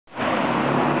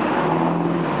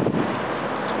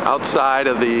outside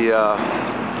of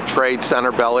the Trade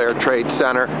Center, Bel Air Trade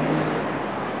Center.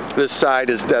 This side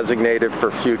is designated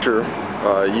for future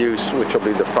use, which will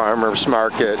be the Farmers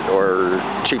Market or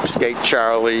Cheapskate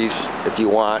Charlie's if you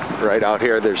want. Right out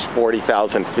here, there's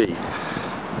 40,000 feet.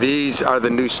 These are the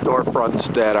new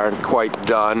storefronts that aren't quite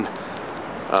done.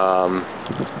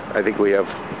 I think we have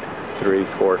 3,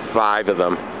 4, 5 of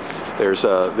them.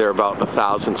 They're about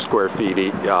 1,000 square feet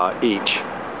each.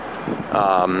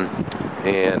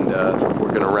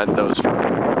 We're going to rent those for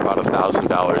about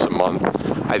 $1,000 a month.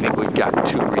 I think we've got 2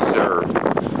 reserved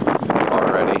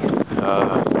already.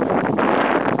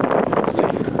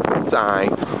 Sign,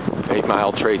 8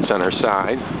 Mile Trade Center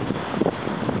sign.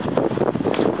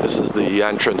 This is the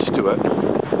entrance to it.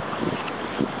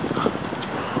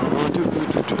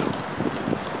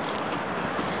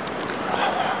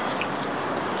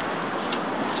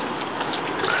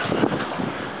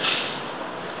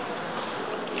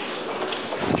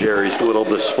 Jerry's little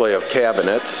display of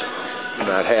cabinets. I'm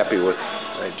not happy with.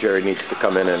 Jerry needs to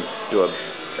come in and do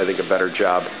I think a better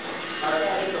job.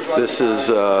 This is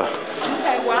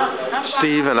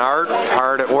Steve and Art,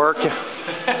 hard at work.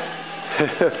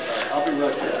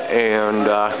 And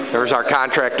there's our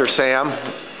contractor Sam,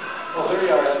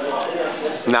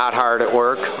 not hard at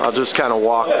work. I'll just kind of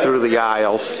walk through the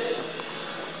aisles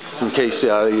in case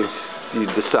you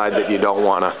decide that you don't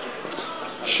want to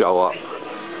show up.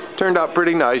 Turned out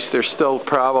pretty nice. There's still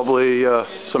probably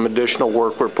some additional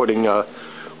work we're putting.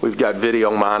 We've got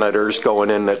video monitors going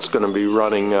in that's going to be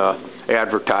running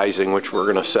advertising, which we're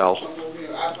going to sell.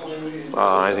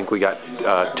 I think we got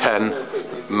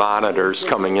 10 monitors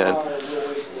coming in.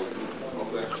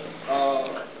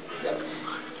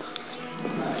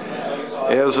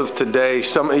 As of today,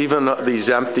 even these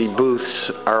empty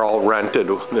booths are all rented.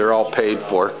 They're all paid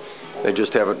for. They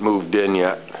just haven't moved in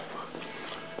yet.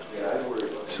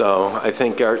 So I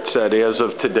think Art said as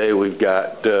of today we've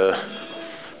got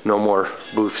no more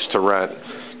booths to rent.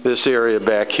 This area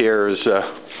back here is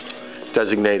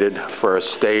designated for a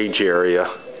stage area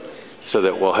so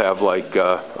that we'll have like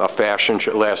a fashion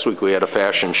show. Last week we had a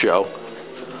fashion show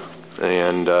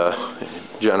and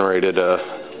generated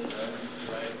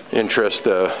interest.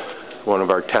 One of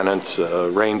our tenants,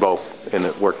 Rainbow, and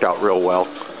it worked out real well.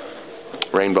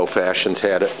 Rainbow Fashions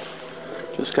had it.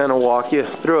 Just kind of walk you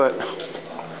through it.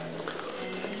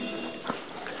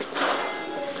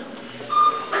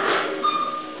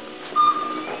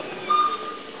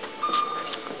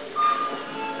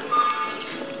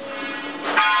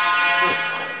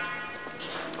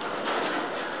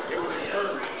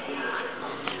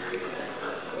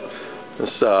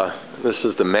 This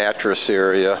is the mattress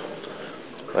area.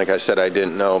 Like I said, I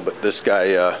didn't know, but this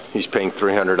guy, he's paying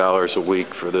 $300 a week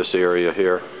for this area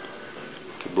here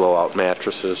to blow out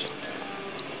mattresses.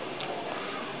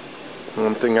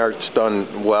 One thing Art's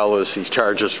done well is he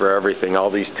charges for everything. All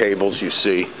these tables you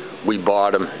see, we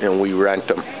bought them and we rent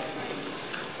them.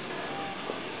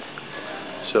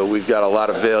 So we've got a lot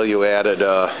of value-added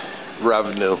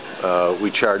revenue.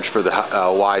 We charge for the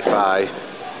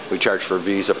Wi-Fi. We charge for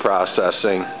visa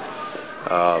processing.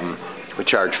 We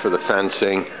charge for the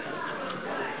fencing.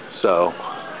 So,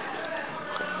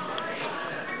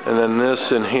 and then this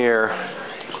in here,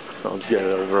 I'll get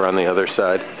it over on the other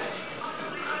side.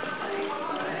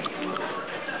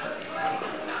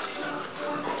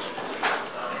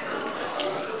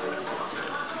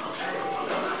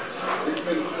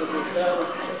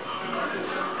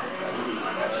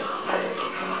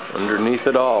 Underneath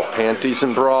it all, panties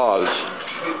and bras.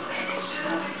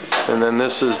 And then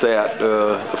this is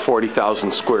the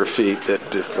 40,000 square feet that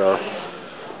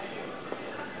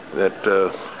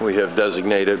we have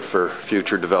designated for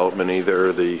future development,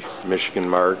 either the Michigan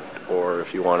Mart or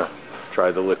if you want to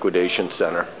try the liquidation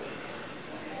center.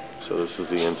 So this is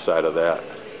the inside of that.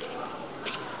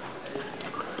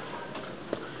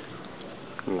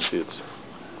 You can see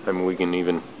we can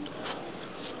even,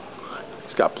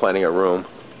 it's got plenty of room.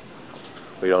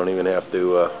 We don't even have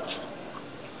to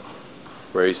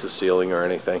raise the ceiling or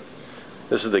anything.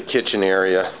 This is the kitchen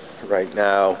area right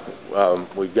now.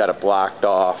 We've got it blocked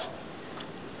off.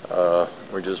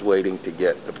 We're just waiting to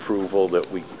get approval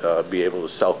that we be able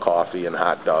to sell coffee and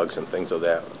hot dogs and things of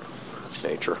that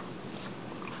nature.